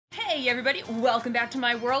Hey everybody, welcome back to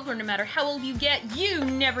my world where no matter how old you get, you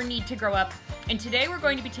never need to grow up. And today we're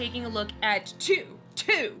going to be taking a look at two,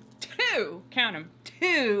 count them,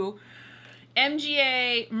 two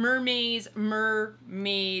MGA Mermaze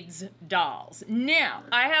Mermaidz dolls. Now,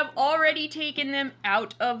 I have already taken them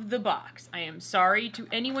out of the box. I am sorry to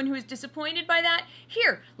anyone who is disappointed by that.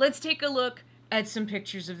 Here, let's take a look at some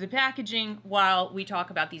pictures of the packaging while we talk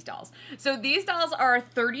about these dolls. So these dolls are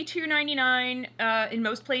 $32.99 in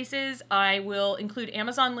most places. I will include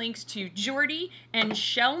Amazon links to Jordie and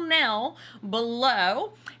Shellnelle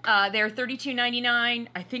below. They're $32.99.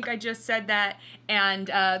 I think I just said that. And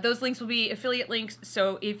those links will be affiliate links.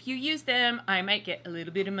 So if you use them, I might get a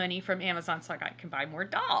little bit of money from Amazon so I can buy more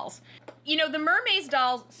dolls. You know, the Mermaze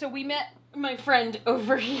dolls, so we met my friend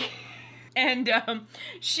over here. And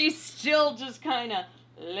she's still just kind of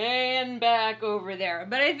laying back over there.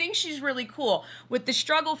 But I think she's really cool. What the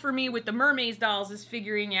struggle for me with the Mermaze dolls is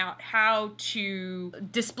figuring out how to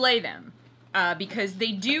display them. Because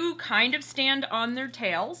they do kind of stand on their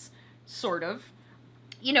tails, sort of.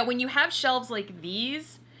 You know, when you have shelves like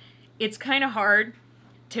these, it's kind of hard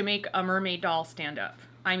to make a mermaid doll stand up.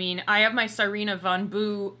 I mean, I have my Sirena Von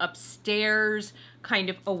Boo upstairs, kind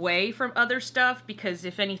of away from other stuff, because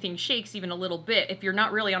if anything shakes even a little bit, if you're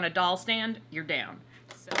not really on a doll stand, you're down.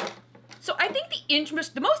 So I think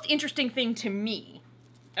the most interesting thing to me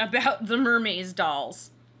about the Mermaze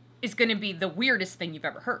dolls is going to be the weirdest thing you've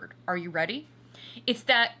ever heard. Are you ready? It's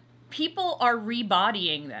that people are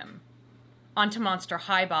rebodying them onto Monster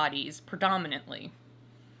High bodies predominantly.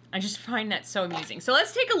 I just find that so amusing. So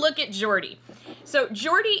let's take a look at Jordie. So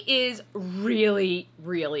Jordie is really,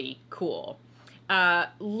 really cool.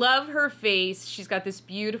 Love her face. She's got this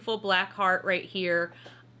beautiful black heart right here.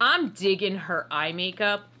 I'm digging her eye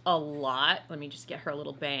makeup a lot. Let me just get her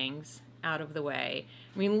little bangs out of the way.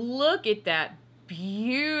 I mean, look at that.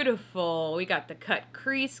 Beautiful. We got the cut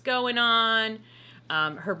crease going on.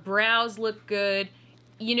 Her brows look good.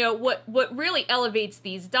 You know, what really elevates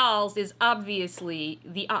these dolls is obviously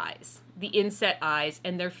the eyes, the inset eyes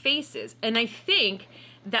and their faces. And I think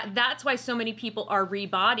that that's why so many people are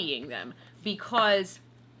rebodying them, because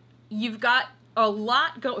you've got a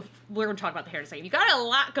lot we're going to talk about the hair in a second. You've got a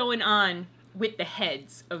lot going on with the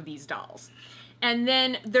heads of these dolls. And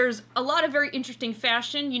then there's a lot of very interesting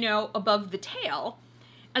fashion, you know, above the tail.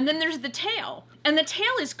 And then there's the tail. And the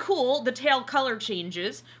tail is cool. The tail color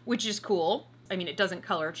changes, which is cool. I mean, it doesn't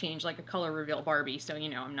color change like a color reveal Barbie, so, you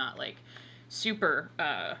know, I'm not, like, super,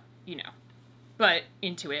 you know, but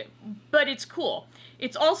into it. But it's cool.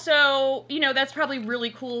 It's also, you know, that's probably really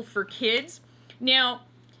cool for kids. Now,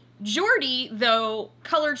 Jordie, though,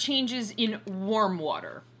 color changes in warm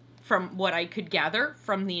water, from what I could gather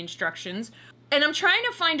from the instructions. And I'm trying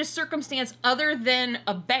to find a circumstance other than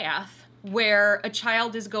a bath where a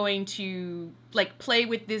child is going to, like, play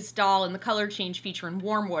with this doll and the color change feature in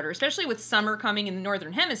warm water, especially with summer coming in the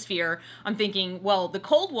Northern Hemisphere. I'm thinking, well, the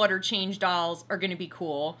cold water change dolls are going to be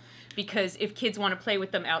cool, because if kids want to play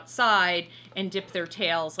with them outside and dip their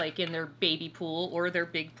tails, like, in their baby pool or their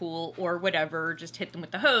big pool or whatever, just hit them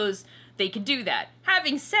with the hose, they could do that.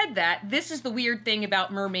 Having said that, this is the weird thing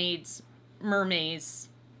about Mermaze Mermaidz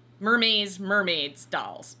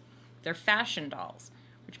dolls. They're fashion dolls,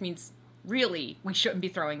 which means really, we shouldn't be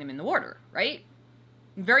throwing them in the water, right?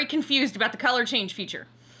 I'm very confused about the color change feature.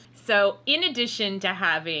 So, in addition to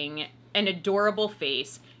having an adorable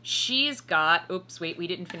face, she's got, oops, wait, we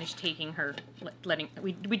didn't finish taking her,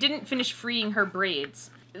 we didn't finish freeing her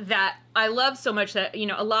braids that I love so much that, you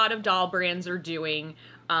know, a lot of doll brands are doing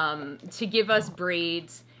to give us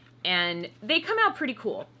braids, and they come out pretty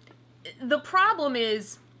cool. The problem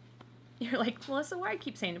is, you're like, Melissa, why do I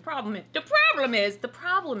keep saying the problem is? The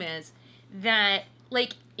problem is that,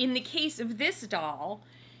 like, in the case of this doll,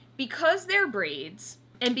 because they're braids,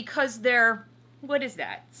 and because they're, what is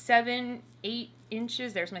that, 7, 8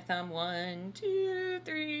 inches? There's my thumb. 1, 2,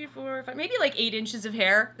 3, 4, 5, maybe like 8 inches of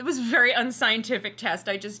hair. It was a very unscientific test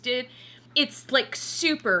I just did. It's, like,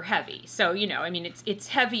 super heavy. So, you know, I mean, it's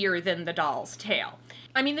heavier than the doll's tail.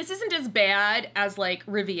 I mean, this isn't as bad as, like,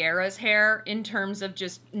 Riviera's hair in terms of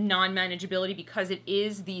just non-manageability, because it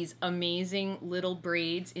is these amazing little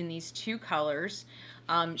braids in these two colors.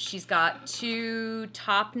 She's got 2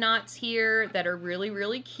 top knots here that are really,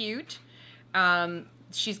 really cute.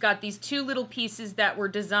 She's got these 2 little pieces that were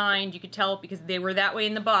designed, you could tell because they were that way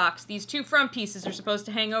in the box. These 2 front pieces are supposed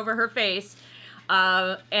to hang over her face.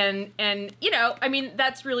 And you know, I mean,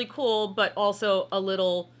 that's really cool, but also a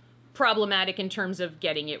little problematic in terms of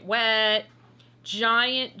getting it wet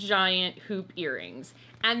giant, giant hoop earrings.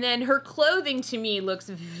 And then her clothing to me looks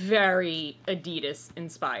very Adidas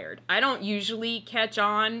inspired. I don't usually catch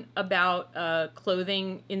on about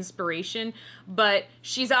clothing inspiration, but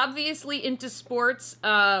she's obviously into sports.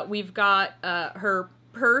 We've got her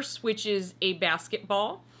purse, which is a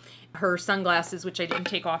basketball. Her sunglasses, which I didn't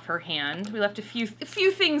take off her hand. We left a few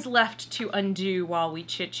things left to undo while we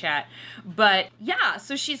chit chat. But yeah,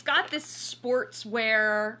 so she's got this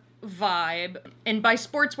sportswear vibe. And by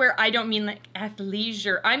sportswear, I don't mean like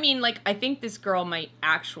athleisure. I mean like, I think this girl might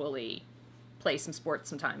actually play some sports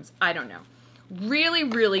sometimes. I don't know. Really,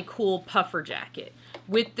 really cool puffer jacket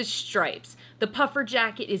with the stripes. The puffer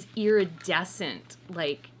jacket is iridescent.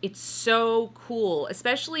 Like, it's so cool,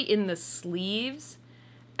 especially in the sleeves.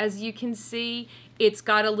 As you can see, it's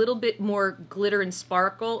got a little bit more glitter and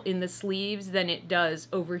sparkle in the sleeves than it does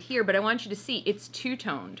over here, but I want you to see it's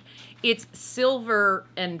two-toned. It's silver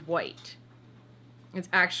and white. It's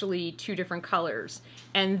actually two different colors.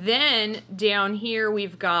 And then down here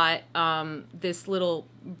we've got this little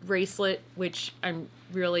bracelet, which I'm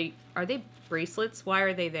really, are they bracelets? Why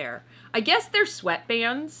are they there? I guess they're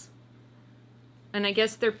sweatbands, and I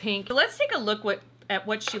guess they're pink. So let's take a look at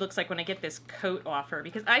what she looks like when I get this coat off her,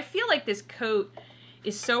 because I feel like this coat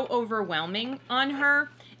is so overwhelming on her.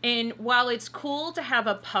 And while it's cool to have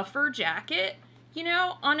a puffer jacket, you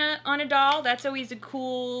know, on a doll, that's always a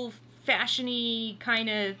cool fashiony kind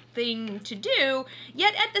of thing to do,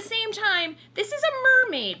 yet at the same time, this is a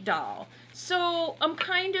mermaid doll. So I'm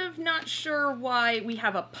kind of not sure why we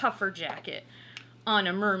have a puffer jacket on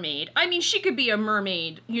a mermaid. I mean, she could be a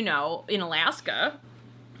mermaid, you know, in Alaska.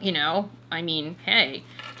 You know, I mean, hey,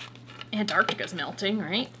 Antarctica's melting,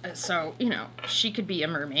 right? So, you know, she could be a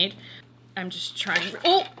mermaid. I'm just trying to...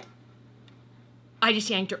 Oh! I just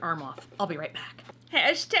yanked her arm off. I'll be right back.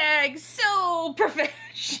 Hashtag so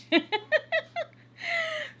professional.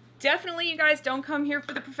 Definitely, you guys don't come here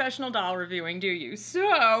for the professional doll reviewing, do you?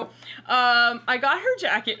 So, I got her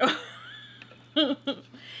jacket.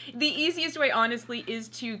 The easiest way, honestly, is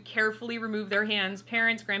to carefully remove their hands.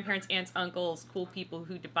 Parents, grandparents, aunts, uncles, cool people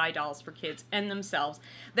who buy dolls for kids and themselves.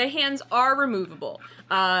 The hands are removable.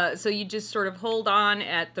 So you just sort of hold on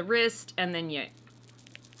at the wrist and then you yank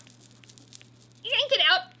it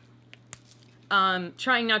out.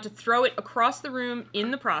 Trying not to throw it across the room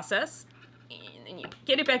in the process. And then you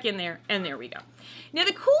get it back in there, and there we go. Now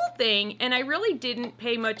the cool thing, and I really didn't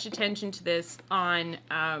pay much attention to this on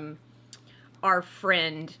our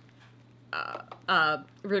friend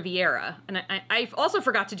Riviera, and I also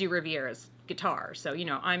forgot to do Riviera's guitar, so you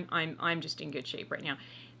know I'm just in good shape right now.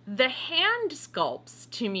 The hand sculpts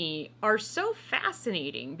to me are so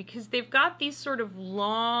fascinating because they've got these sort of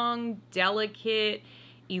long, delicate,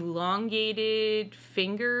 elongated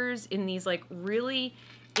fingers in these like really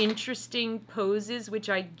interesting poses, which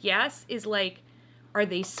I guess is like, are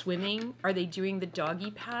they swimming? Are they doing the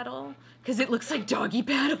doggy paddle? Because it looks like doggy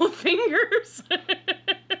paddle fingers.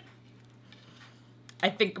 I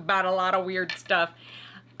think about a lot of weird stuff.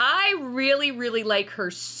 I really, really like her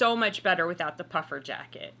so much better without the puffer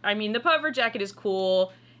jacket. I mean, the puffer jacket is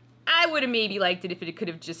cool. I would have maybe liked it if it could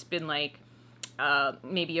have just been like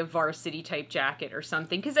maybe a varsity type jacket or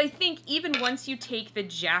something. Because I think even once you take the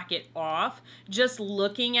jacket off, just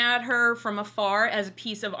looking at her from afar as a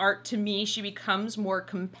piece of art, to me, she becomes more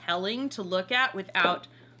compelling to look at without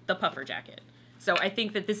the puffer jacket. So I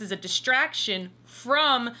think that this is a distraction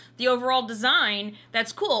from the overall design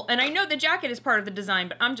that's cool. And I know the jacket is part of the design,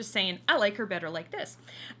 but I'm just saying I like her better like this.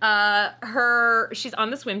 She's on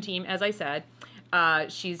the swim team, as I said.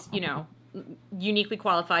 She's, you know, uniquely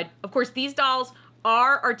qualified. Of course, these dolls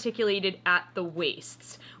are articulated at the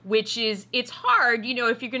waists, which is, it's hard, you know,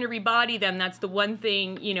 if you're going to rebody them, that's the one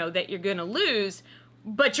thing, you know, that you're going to lose,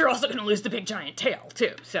 but you're also going to lose the big giant tail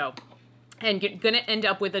too. So, and you're going to end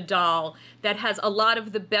up with a doll that has a lot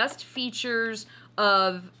of the best features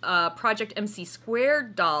of Project MC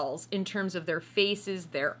Squared dolls in terms of their faces,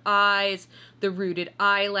 their eyes, the rooted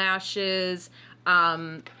eyelashes.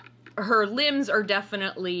 Her limbs are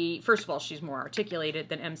definitely, first of all, she's more articulated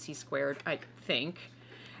than MC Squared, I think.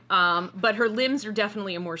 But her limbs are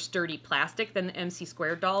definitely a more sturdy plastic than the MC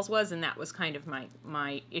Squared dolls was, and that was kind of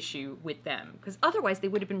my issue with them. Because otherwise they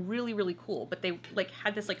would have been really, really cool, but they like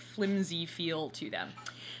had this like flimsy feel to them.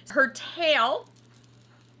 Her tail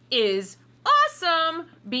is awesome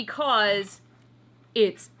because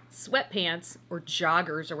it's sweatpants or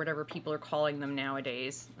joggers or whatever people are calling them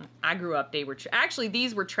nowadays. I grew up, they were, actually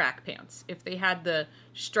these were track pants. If they had the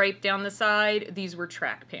stripe down the side, these were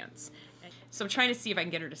track pants. So I'm trying to see if I can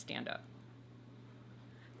get her to stand up.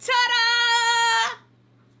 Ta-da!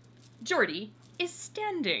 Jordie is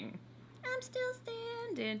standing. I'm still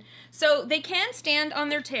standing. So they can stand on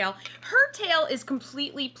their tail. Her tail is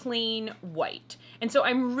completely plain white. And so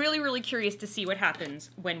I'm really, really curious to see what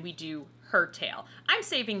happens when we do her tail. I'm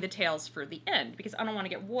saving the tails for the end because I don't want to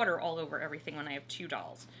get water all over everything when I have 2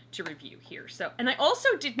 dolls to review here. So, and I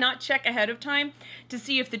also did not check ahead of time to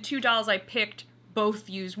see if the 2 dolls I picked both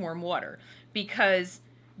use warm water, because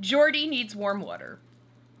Jordie needs warm water.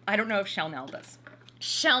 I don't know if Shellnelle does.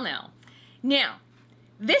 Shellnelle. Now,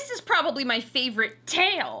 this is probably my favorite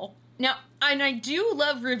tail. Now, and I do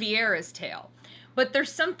love Riviera's tail, but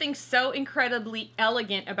there's something so incredibly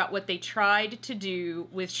elegant about what they tried to do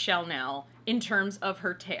with Shellnelle in terms of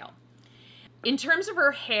her tail. In terms of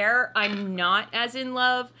her hair, I'm not as in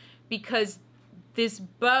love because this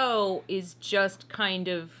bow is just kind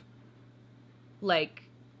of like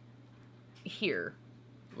here.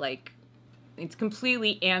 Like, it's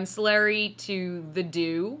completely ancillary to the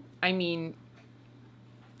do. I mean,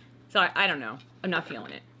 so I don't know. I'm not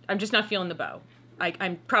feeling it. I'm just not feeling the bow.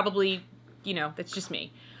 I'm probably, you know, that's just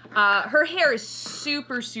me. Her hair is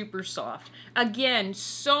super, super soft. Again,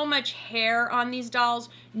 so much hair on these dolls.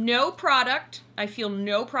 No product. I feel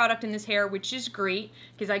no product in this hair, which is great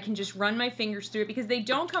because I can just run my fingers through it because they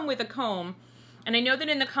don't come with a comb. And I know that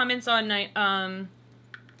in the comments on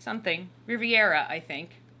something, Riviera, I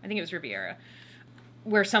think it was Riviera,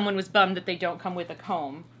 where someone was bummed that they don't come with a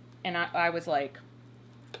comb. And I was like,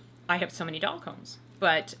 I have so many doll combs.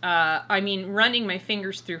 But, I mean, running my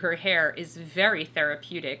fingers through her hair is very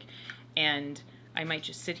therapeutic, and I might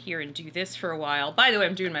just sit here and do this for a while. By the way,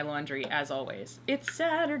 I'm doing my laundry, as always. It's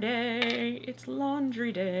Saturday. It's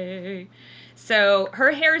laundry day. So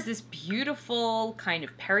her hair is this beautiful kind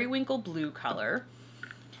of periwinkle blue color.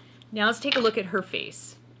 Now let's take a look at her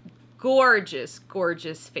face. Gorgeous,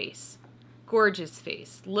 gorgeous face. Gorgeous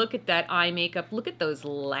face. Look at that eye makeup. Look at those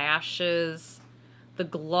lashes. The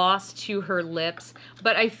gloss to her lips,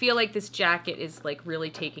 but I feel like this jacket is like really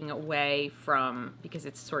taking away from, because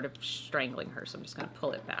it's sort of strangling her, so I'm just going to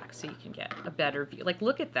pull it back so you can get a better view. Like,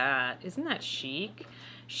 look at that. Isn't that chic?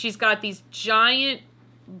 She's got these giant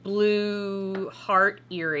blue heart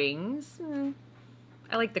earrings.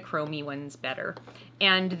 I like the chromy ones better.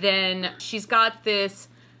 And then she's got this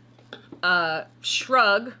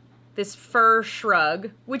shrug, this fur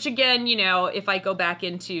shrug, which again, you know, if I go back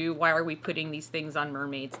into why are we putting these things on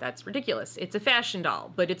mermaids, that's ridiculous. It's a fashion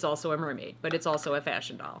doll, but it's also a mermaid, but it's also a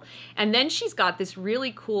fashion doll. And then she's got this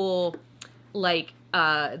really cool, like,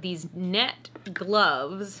 these net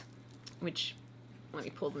gloves, which, let me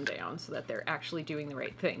pull them down so that they're actually doing the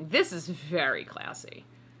right thing. This is very classy.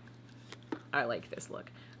 I like this look.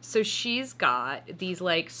 So she's got these,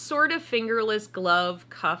 like, sort of fingerless glove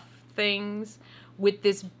cuff things with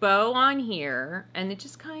this bow on here, and it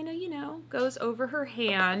just kind of, you know, goes over her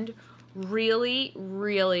hand. Really,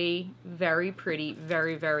 really very pretty,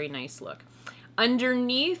 very, very nice look.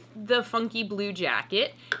 Underneath the funky blue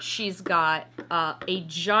jacket, she's got a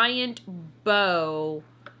giant bow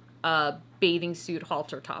bathing suit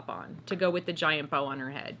halter top on to go with the giant bow on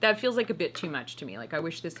her head. That feels like a bit too much to me. Like, I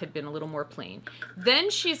wish this had been a little more plain.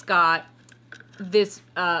 Then she's got this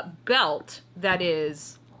belt that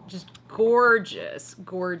is just gorgeous,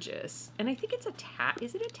 gorgeous. And I think it's attached.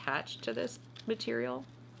 Is it attached to this material?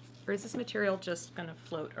 Or is this material just gonna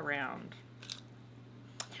float around?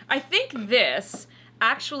 I think this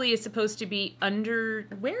actually is supposed to be under,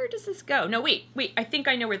 where does this go? No, wait, I think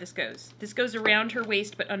I know where this goes. This goes around her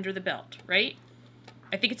waist, but under the belt, right?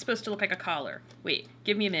 I think it's supposed to look like a collar. Wait,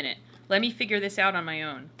 give me a minute. Let me figure this out on my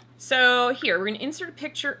own. So here, we're gonna insert a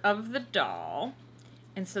picture of the doll.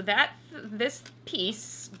 And so this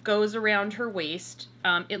piece goes around her waist.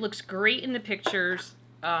 It looks great in the pictures.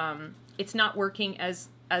 It's not working as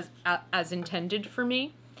intended for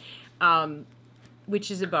me,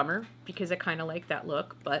 which is a bummer because I kind of like that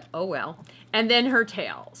look, but oh well. And then her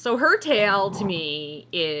tail. So her tail to me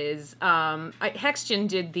is, Hexgen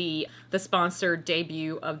did the sponsored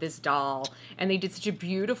debut of this doll, and they did such a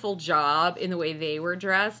beautiful job in the way they were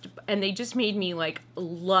dressed, and they just made me like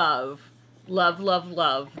love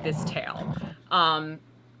this tail.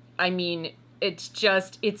 I mean,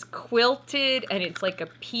 it's quilted and it's like a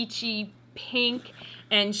peachy pink,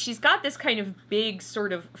 and she's got this kind of big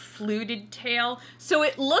sort of fluted tail, so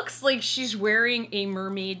it looks like she's wearing a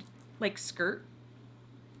mermaid like skirt.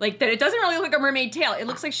 Like that, it doesn't really look like a mermaid tail. It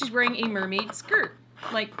looks like she's wearing a mermaid skirt.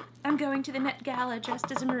 Like, I'm going to the Met Gala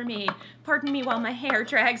dressed as a mermaid. Pardon me while my hair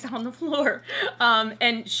drags on the floor.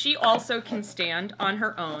 And she also can stand on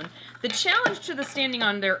her own. The challenge to the standing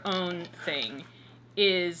on their own thing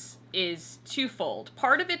is twofold.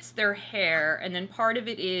 Part of it's their hair, and then part of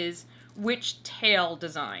it is which tail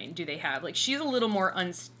design do they have? Like, she's a little more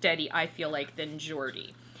unsteady, I feel like, than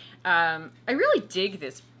Jordie. I really dig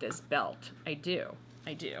this belt. I do.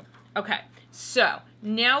 Okay, so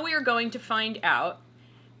now we are going to find out.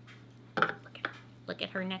 Look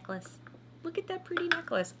at her necklace. Look at that pretty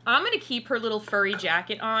necklace. I'm going to keep her little furry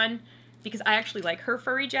jacket on because I actually like her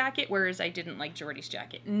furry jacket, whereas I didn't like Jordie's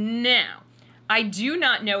jacket. Now, I do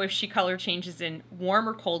not know if she color changes in warm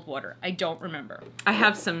or cold water. I don't remember. I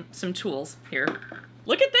have some tools here.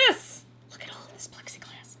 Look at this. Look at all of this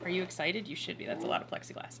plexiglass. Are you excited? You should be. That's a lot of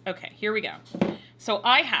plexiglass. Okay, here we go. So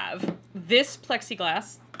I have this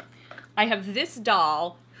plexiglass. I have this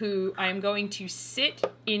doll who I'm going to sit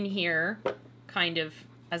in here kind of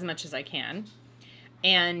as much as I can.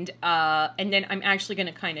 And then I'm actually going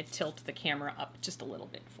to kind of tilt the camera up just a little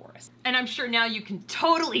bit for us. And I'm sure now you can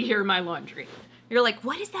totally hear my laundry. You're like,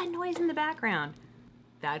 what is that noise in the background?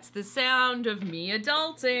 That's the sound of me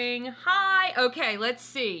adulting. Hi. Okay, let's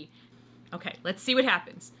see. Okay, let's see what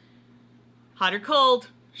happens. Hot or cold?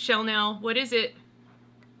 Shellnelle, what is it?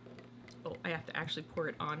 Oh, I have to actually pour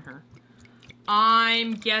it on her.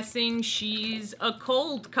 I'm guessing she's a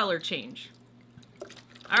cold color change.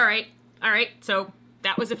 All right, so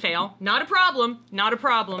that was a fail. Not a problem,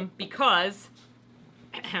 because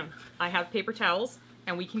I have paper towels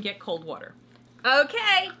and we can get cold water.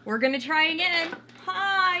 Okay, we're gonna try again.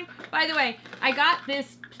 Hi. By the way, I got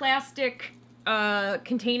this plastic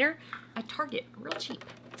container at Target, real cheap.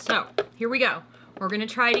 So, here we go. We're gonna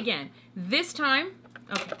try it again. This time,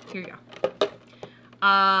 okay, here you go.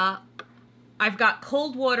 I've got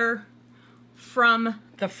cold water from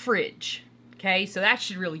the fridge. Okay, so that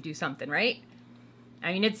should really do something, right?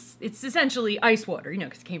 I mean, it's essentially ice water, you know,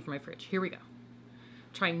 because it came from my fridge. Here we go.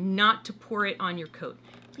 Try not to pour it on your coat.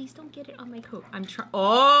 Please don't get it on my coat. I'm trying.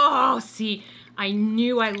 Oh, see, I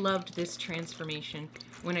knew I loved this transformation.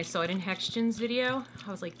 When I saw it in Hexton's video,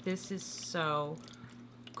 I was like, this is so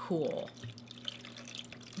cool.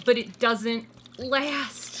 But it doesn't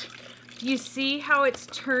last. You see how it's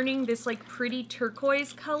turning this like pretty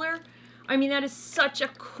turquoise color? I mean, that is such a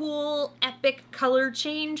cool, epic color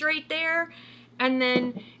change right there. And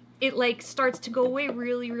then it like starts to go away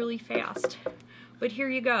really, really fast. But here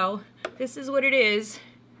you go. This is what it is.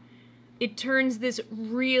 It turns this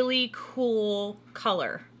really cool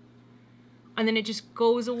color. And then it just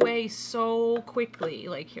goes away so quickly.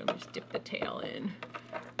 Like, here, let's dip the tail in.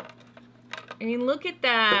 I mean, look at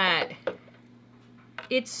that.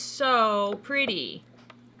 It's so pretty.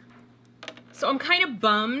 So I'm kind of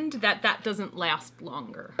bummed that that doesn't last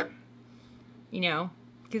longer, you know,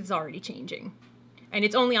 because it's already changing. And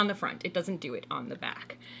it's only on the front. It doesn't do it on the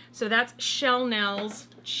back. So that's Shellnelle's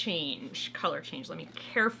color change. Let me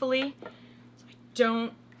carefully, so I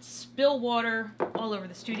don't spill water all over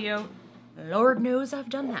the studio. Lord knows I've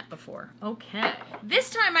done that before. Okay.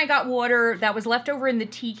 This time I got water that was left over in the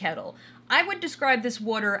tea kettle. I would describe this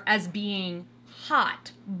water as being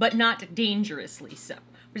hot, but not dangerously so.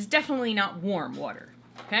 It's definitely not warm water,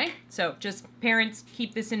 okay? So just parents,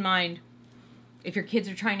 keep this in mind. If your kids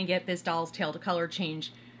are trying to get this doll's tail to color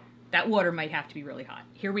change, that water might have to be really hot.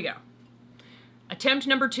 Here we go. Attempt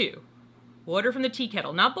number 2. Water from the tea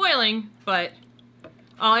kettle. Not boiling, but...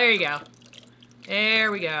 Oh, there you go. There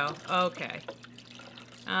we go. Okay.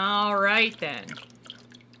 All right, then.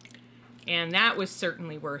 And that was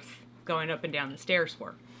certainly worth going up and down the stairs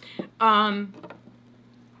for.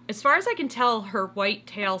 As far as I can tell, her white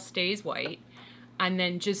tail stays white, and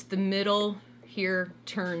then just the middle here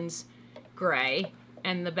turns gray,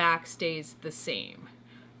 and the back stays the same.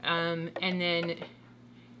 And then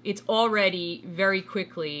it's already very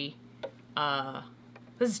quickly,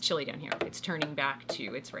 this is chilly down here, it's turning back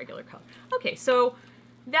to its regular color. Okay, so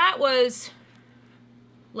that was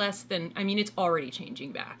less than, I mean, it's already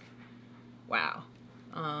changing back. Wow.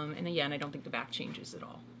 And again, I don't think the back changes at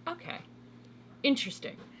all. Okay.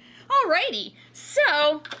 Interesting. Alrighty,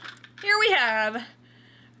 so here we have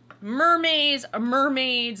Mermaze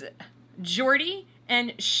Mermaidz Jordie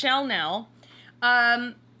and Shellnelle.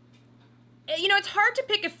 You know, it's hard to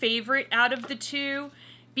pick a favorite out of the two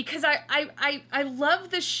because I love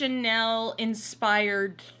the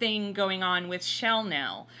Chanel-inspired thing going on with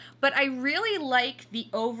Shellnelle, but I really like the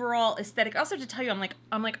overall aesthetic. I also have to tell you,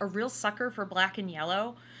 I'm like a real sucker for black and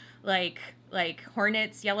yellow, like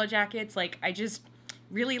Hornets, Yellow Jackets. Like, I just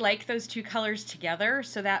really like those two colors together,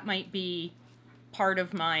 so that might be part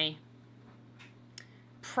of my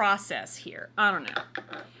process here. I don't know.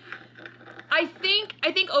 I think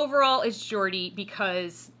overall it's Jordie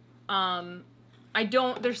because there's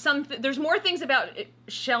more things about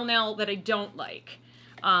Shellnelle that I don't like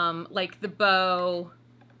the bow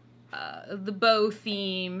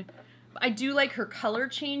theme. I do like her color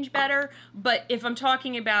change better, but if I'm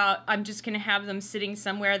talking about, I'm just going to have them sitting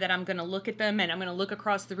somewhere that I'm going to look at them and I'm going to look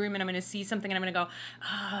across the room and I'm going to see something and I'm going to go,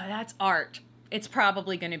 ah, that's art. It's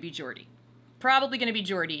probably going to be Jordie. Probably going to be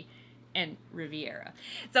Jordie and Riviera.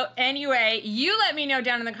 So anyway, you let me know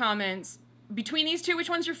down in the comments, between these two, which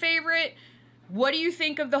one's your favorite? What do you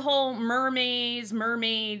think of the whole Mermaze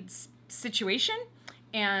Mermaidz situation?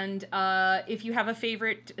 And if you have a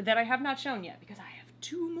favorite that I have not shown yet, because I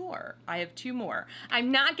have two more.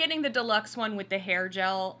 I'm not getting the deluxe one with the hair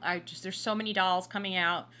gel. There's so many dolls coming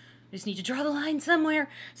out. I just need to draw the line somewhere.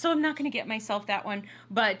 So I'm not going to get myself that one.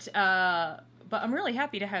 But I'm really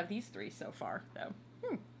happy to have these three so far. So,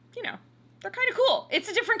 you know, they're kind of cool. It's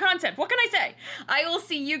a different concept. What can I say? I will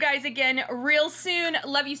see you guys again real soon.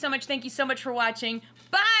 Love you so much. Thank you so much for watching.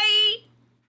 Bye!